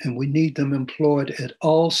 And we need them employed at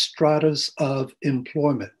all stratas of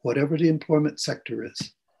employment, whatever the employment sector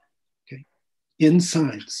is. Okay? In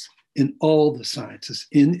science, in all the sciences,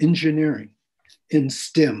 in engineering, in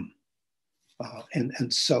STEM.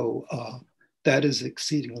 And so that is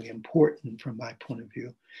exceedingly important from my point of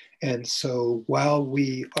view. And so while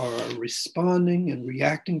we are responding and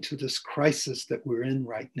reacting to this crisis that we're in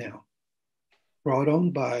right now, brought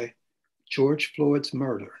on by George Floyd's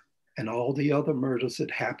murder and all the other murders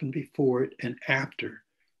that happened before it and after,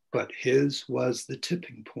 but his was the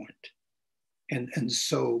tipping point. And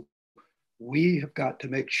so we have got to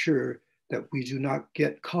make sure that we do not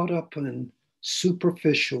get caught up in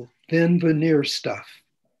superficial, thin veneer stuff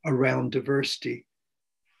around diversity,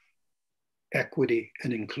 equity,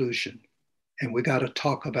 and inclusion. And we got to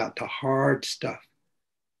talk about the hard stuff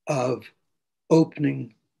of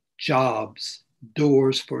opening jobs,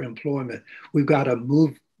 doors for employment. We've got to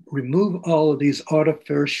remove all of these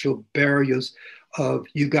artificial barriers of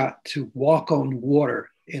you got to walk on water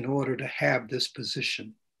in order to have this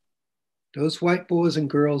position. Those white boys and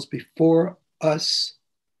girls before us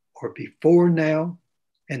or before now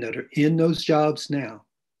and that are in those jobs now,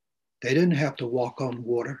 they didn't have to walk on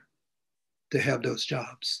water to have those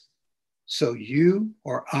jobs. So you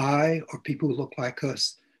or I or people who look like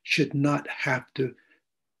us should not have to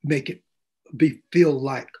make it feel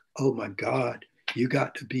like, oh my God, you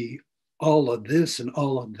got to be all of this and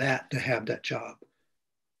all of that to have that job.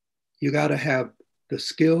 You got to have the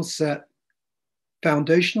skill set,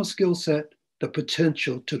 foundational skill set, the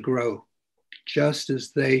potential to grow just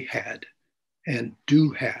as they had and do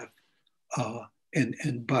have.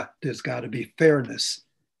 But there's got to be fairness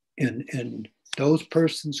in those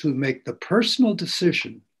persons who make the personal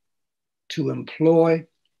decision to employ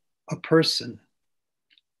a person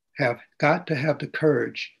have got to have the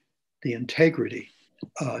courage, the integrity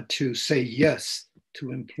to say yes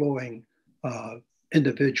to employing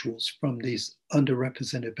individuals from these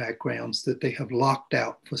underrepresented backgrounds that they have locked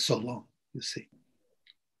out for so long, you see.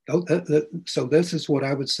 So this is what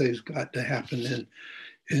I would say has got to happen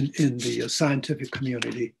in the scientific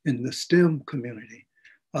community, in the STEM community,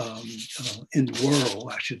 in the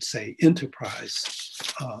world, I should say, enterprise,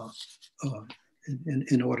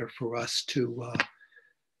 in order for us to,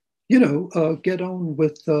 get on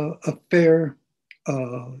with a fair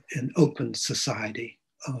and open society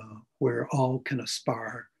where all can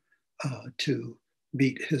aspire to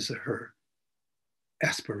meet his or her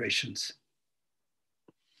aspirations.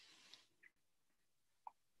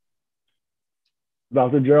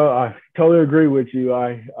 Dr. Jearld, I totally agree with you.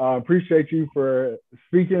 I appreciate you for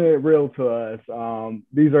speaking it real to us.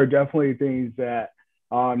 These are definitely things that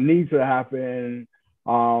need to happen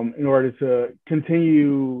in order to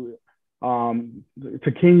continue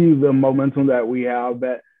the momentum that we have,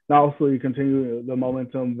 but also continue the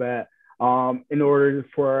momentum that in order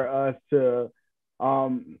for us to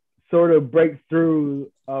sort of break through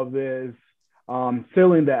of this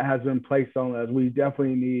ceiling that has been placed on us, we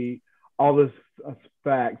definitely need all this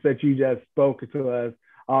facts that you just spoke to us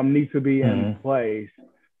need to be in place.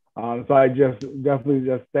 So I definitely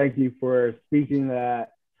thank you for speaking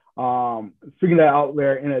that out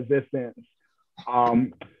there in existence.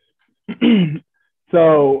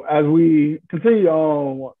 So as we continue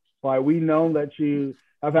on, like we know that you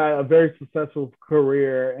have had a very successful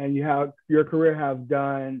career, and you have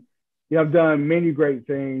done many great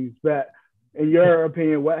things. But in your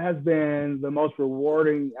opinion, what has been the most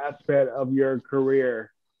rewarding aspect of your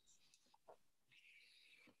career?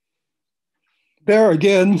 There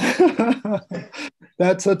again,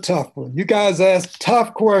 that's a tough one. You guys ask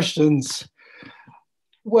tough questions.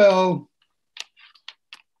 Well,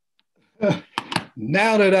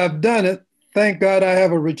 now that I've done it, thank God I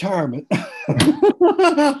have a retirement.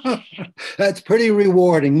 That's pretty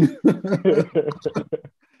rewarding.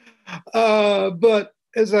 But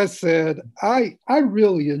as I said, I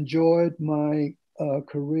really enjoyed my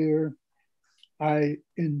career. I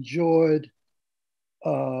enjoyed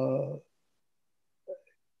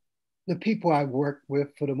the people I worked with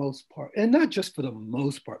for the most part, and not just for the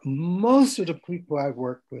most part. Most of the people I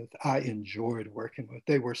worked with, I enjoyed working with.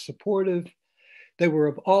 They were supportive. They were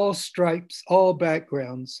of all stripes, all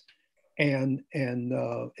backgrounds, and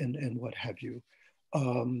what have you.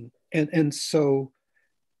 And so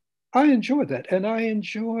I enjoyed that, and I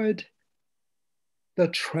enjoyed the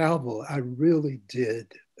travel. I really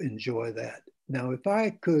did enjoy that. Now, if I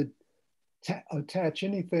could attach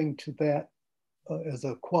anything to that as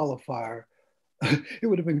a qualifier, it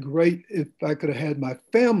would have been great if I could have had my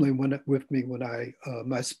family with me when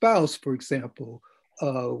my spouse, for example,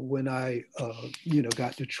 when I,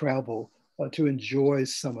 got to travel to enjoy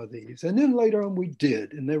some of these. And then later on we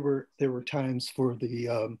did, and there were times for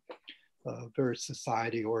the various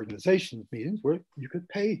society organizations meetings where you could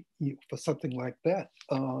pay for something like that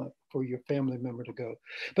for your family member to go.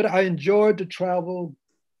 But I enjoyed the travel.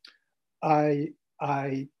 I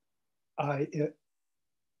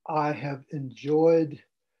have enjoyed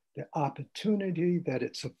the opportunity that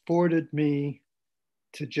it's afforded me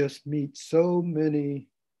to just meet so many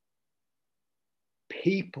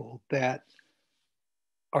people that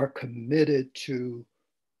are committed to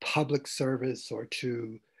public service or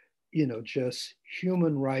to, just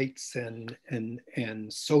human rights and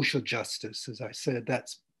social justice. As I said,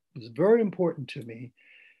 was very important to me.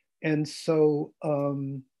 And so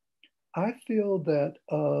I feel that,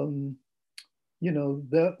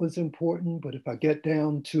 that was important. But if I get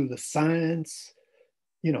down to the science,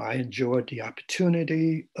 I enjoyed the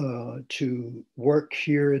opportunity to work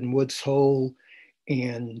here in Woods Hole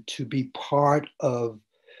and to be part of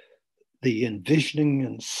the envisioning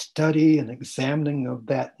and study and examining of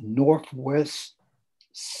that northwest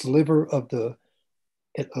sliver of the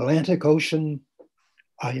Atlantic Ocean.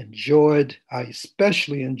 I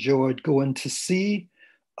especially enjoyed going to sea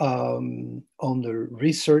on the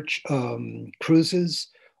research cruises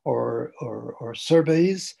or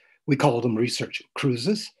surveys. We call them research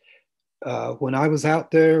cruises. When I was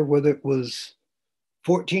out there, whether it was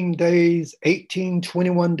 14 days, 18,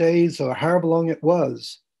 21 days, or however long it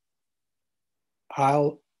was,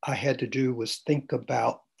 all I had to do was think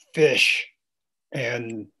about fish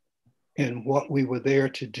and what we were there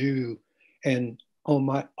to do. And on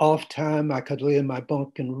my off time, I could lay in my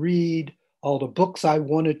bunk and read all the books I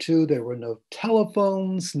wanted to. There were no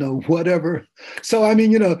telephones, no whatever. So, I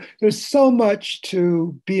mean, there's so much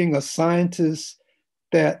to being a scientist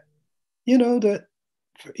that, that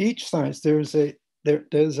for each science, there's a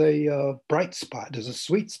bright spot, there's a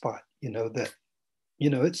sweet spot, that,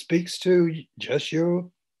 it speaks to just your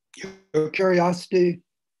curiosity,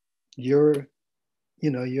 your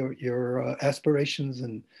aspirations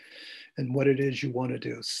and what it is you want to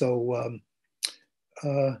do. So,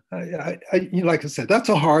 I like I said, that's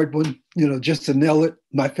a hard one, just to nail it.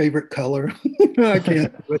 My favorite color, I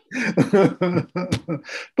can't do it.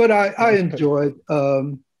 But I enjoyed, I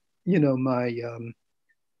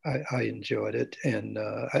enjoyed it, and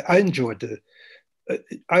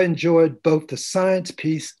I enjoyed both the science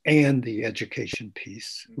piece and the education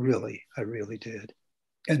piece. Really, I really did.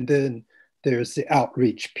 And then there's the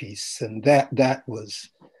outreach piece, and that was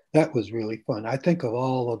really fun. I think of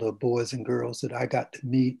all of the boys and girls that I got to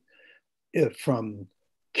meet from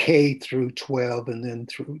K through 12, and then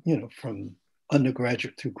through, from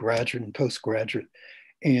undergraduate through graduate and postgraduate,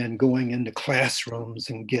 and going into classrooms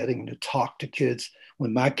and getting to talk to kids.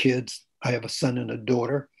 When my kids, I have a son and a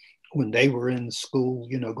daughter, when they were in school,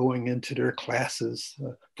 going into their classes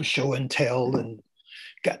for show and tell, and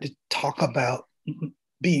got to talk about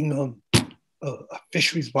being a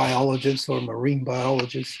fisheries biologist or marine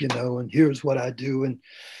biologist, and here's what I do. And,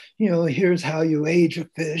 here's how you age a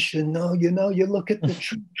fish. And you look at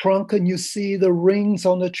the trunk and you see the rings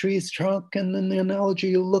on the tree's trunk. And then the analogy,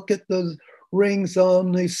 you look at the rings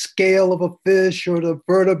on the scale of a fish or the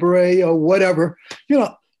vertebrae or whatever,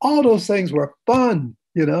 all those things were fun,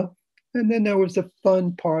 And then there was the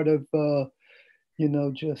fun part of,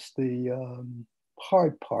 just the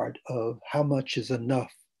hard part of how much is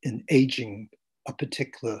enough in aging a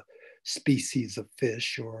particular species of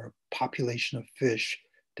fish or a population of fish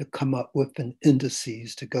to come up with an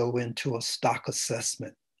indices to go into a stock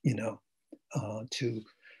assessment, to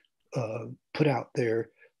put out there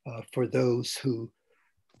for those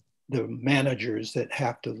the managers that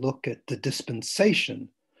have to look at the dispensation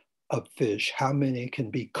of fish, how many can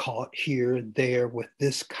be caught here and there with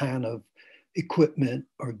this kind of equipment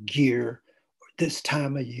or gear, or this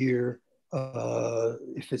time of year,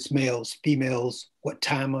 if it's males, females, what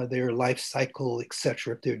time of their life cycle,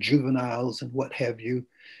 etc. If they're juveniles and what have you,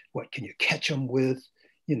 what can you catch them with,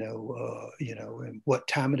 and what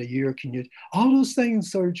time of the year can you, all those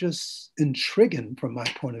things are just intriguing from my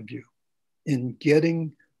point of view in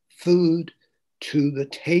getting food to the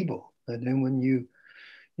table. And then when you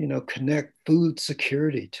connect food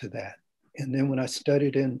security to that. And then when I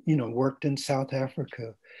studied worked in South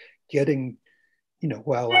Africa, getting,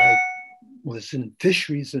 while I was in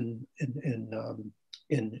fisheries in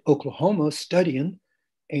Oklahoma studying,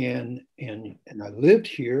 and I lived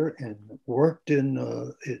here and worked in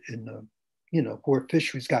where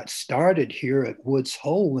fisheries got started here at Woods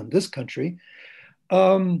Hole in this country.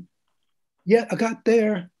 Yet I got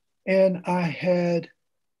there and I had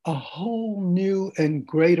a whole new and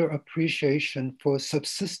greater appreciation for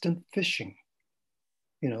subsistent fishing,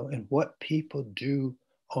 and what people do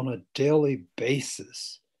on a daily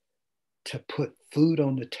basis to put food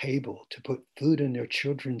on the table, to put food in their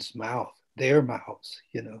children's mouth, their mouths.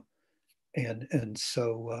 And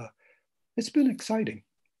so it's been exciting.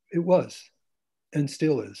 It was and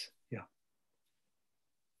still is. Yeah.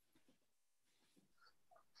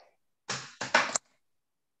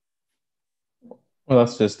 Well,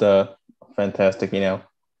 that's just fantastic.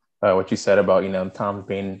 What you said about Tom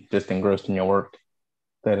being just engrossed in your work.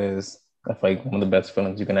 That is, I feel like one of the best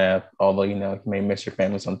feelings you can have. Although you may miss your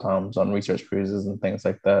family sometimes on research cruises and things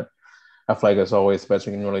like that. I feel like it's always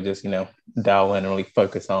special. You can really just dial in and really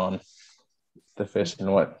focus on the fish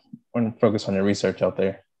and focus on your research out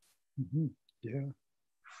there. Mm-hmm. Yeah.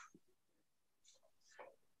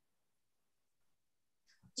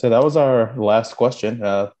 So that was our last question.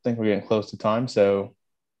 I think we're getting close to time. So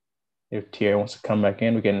if Tierra wants to come back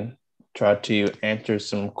in, we can try to answer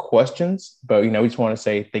some questions. But, we just want to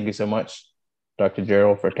say thank you so much, Dr.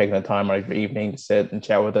 Jearld, for taking the time out of your evening to sit and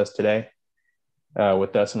chat with us today,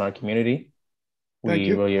 with us in our community.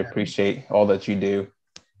 We really appreciate all that you do.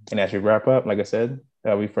 And as we wrap up, like I said,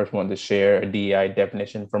 we first want to share a DEI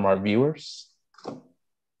definition from our viewers.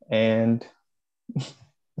 And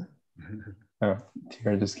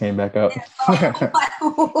Tierra just came back up.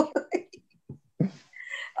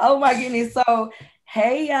 Oh my goodness. So,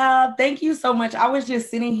 hey, thank you so much. I was just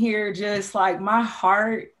sitting here, just like my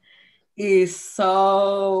heart is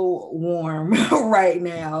so warm right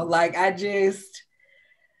now. Like it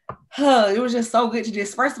was just so good to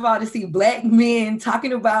just, first of all, to see Black men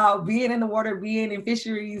talking about being in the water, being in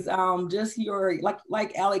fisheries. Just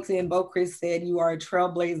like Alex and Bo Kris said, you are a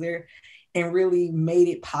trailblazer and really made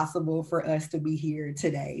it possible for us to be here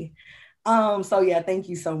today. So yeah, thank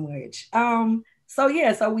you so much.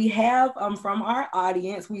 So we have from our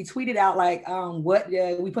audience, we tweeted out what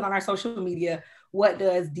we put on our social media, what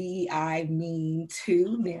does DEI mean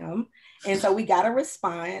to them? And so we got a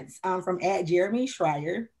response from @Jeremy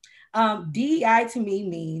Schreier. DEI to me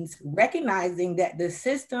means recognizing that the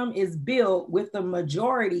system is built with the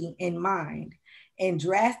majority in mind and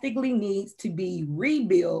drastically needs to be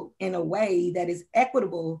rebuilt in a way that is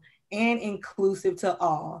equitable and inclusive to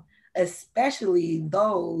all, especially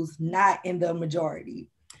those not in the majority.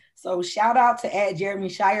 So shout out to @Jeremy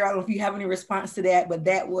Shire. I don't know if you have any response to that, but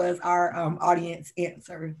that was our audience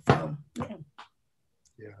answer. So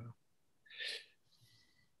yeah.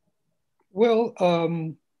 Well,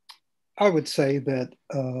 I would say that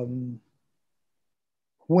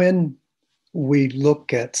when we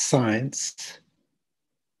look at science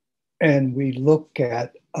and we look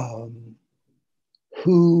at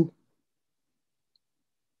who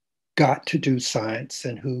got to do science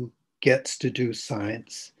and who gets to do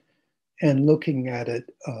science, and looking at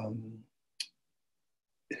it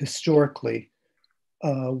historically,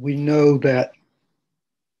 we know that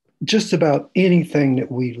just about anything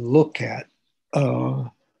that we look at,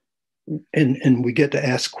 and we get to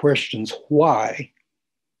ask questions, why?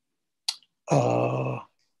 There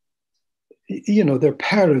are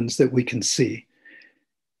patterns that we can see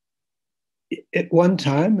at one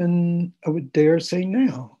time, and I would dare say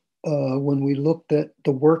now, when we looked at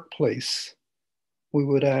the workplace, we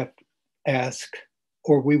would ask,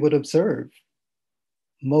 or we would observe,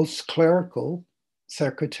 most clerical,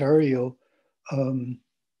 secretarial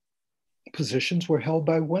positions were held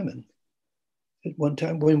by women. At one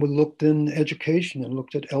time, when we looked in education and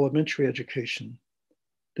looked at elementary education,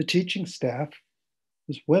 the teaching staff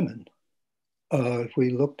was women. If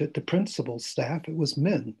we looked at the principal staff, it was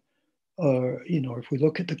men. If we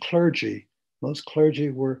look at the clergy, most clergy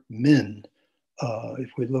were men.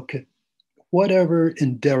 If we look at whatever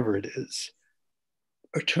endeavor it is,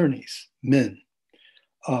 attorneys, men.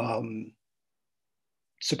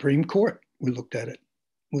 Supreme Court, we looked at it,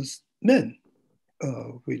 was men.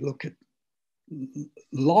 We look at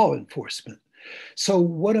law enforcement. So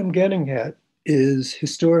what I'm getting at is,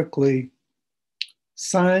 historically,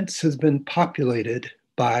 science has been populated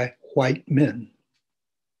by white men.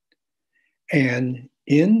 And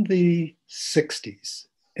in the 60s,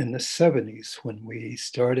 in the 70s, when we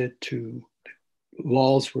started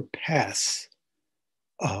laws were passed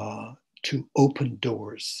to open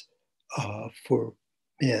doors for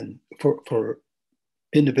men, for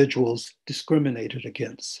individuals discriminated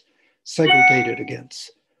against, segregated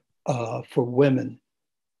against, for women,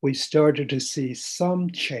 we started to see some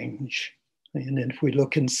change. And if we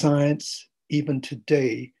look in science, even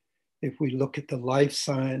today, if we look at the life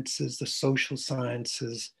sciences, the social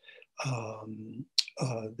sciences,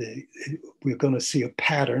 we're going to see a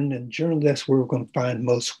pattern, and generally that's where we're going to find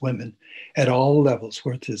most women at all levels,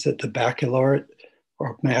 whether it's at the baccalaureate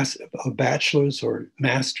or bachelor's or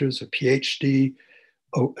master's or PhD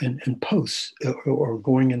and post or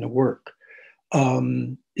going into work.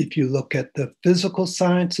 If you look at the physical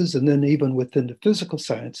sciences, and then even within the physical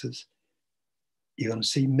sciences, you're going to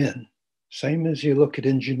see men. Same as you look at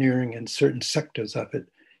engineering and certain sectors of it,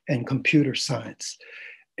 and computer science.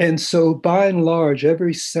 And so by and large,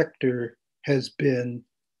 every sector has been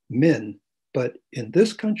men, but in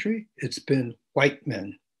this country, it's been white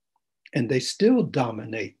men, and they still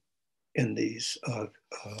dominate in these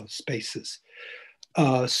spaces.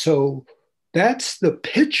 So that's the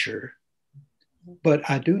picture, but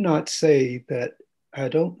I do not say that, I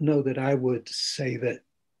don't know that I would say that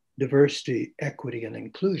diversity, equity, and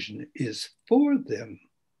inclusion is for them.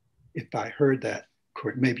 If I heard that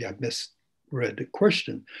correct, maybe I misread the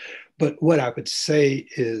question, but what I would say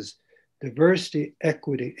is diversity,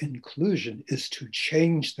 equity, inclusion is to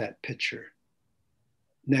change that picture.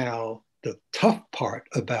 Now, the tough part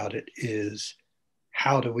about it is,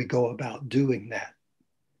 how do we go about doing that?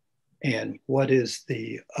 And what is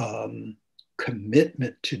the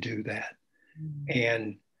commitment to do that?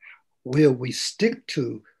 And will we stick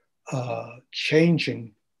to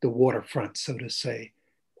changing the waterfront, so to say,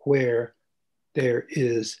 where there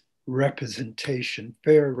is representation,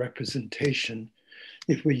 fair representation,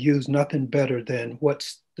 if we use nothing better than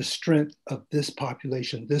what's the strength of this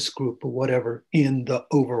population, this group, or whatever, in the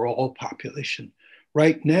overall population.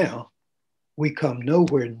 Right now, we come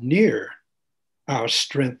nowhere near our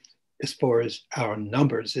strength as far as our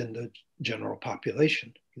numbers in the general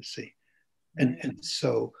population, you see. And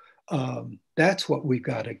so that's what we've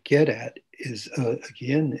got to get at is,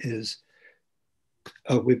 again, is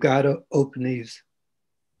we've got to open these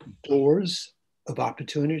doors of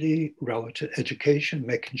opportunity relative to education,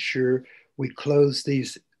 making sure we close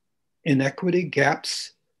these inequity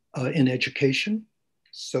gaps in education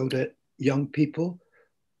so that young people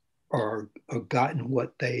are gotten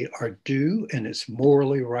what they are due, and it's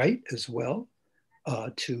morally right as well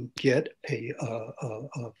to get a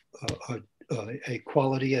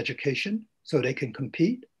quality education so they can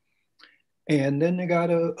compete. And then they got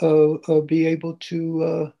to be able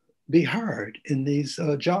to be hired in these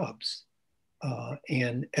jobs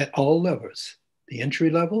and at all levels, the entry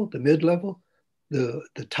level, the mid-level, the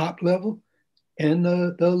top level, and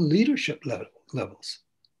the leadership levels,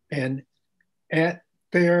 and at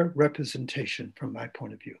fair representation from my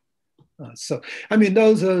point of view. So, I mean,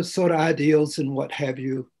 those are sort of ideals and what have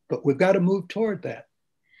you, but we've got to move toward that.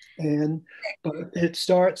 But it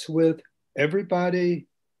starts with everybody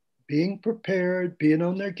being prepared, being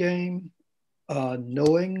on their game,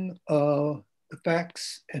 knowing the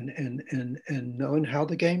facts and knowing how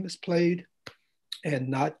the game is played and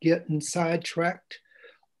not getting sidetracked.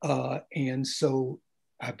 And so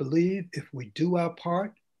I believe if we do our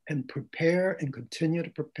part and prepare and continue to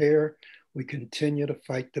prepare, we continue to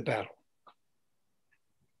fight the battle.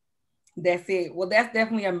 That's it. Well, that's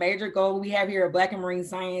definitely a major goal we have here at Black and Marine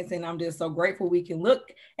Science, and I'm just so grateful we can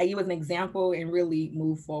look at you as an example and really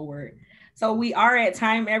move forward. So we are at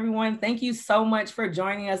time, everyone. Thank you so much for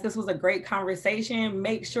joining us. This was a great conversation.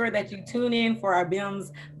 Make sure that you tune in for our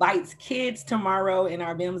BIMS Bites Kids tomorrow and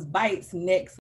our BIMS Bites next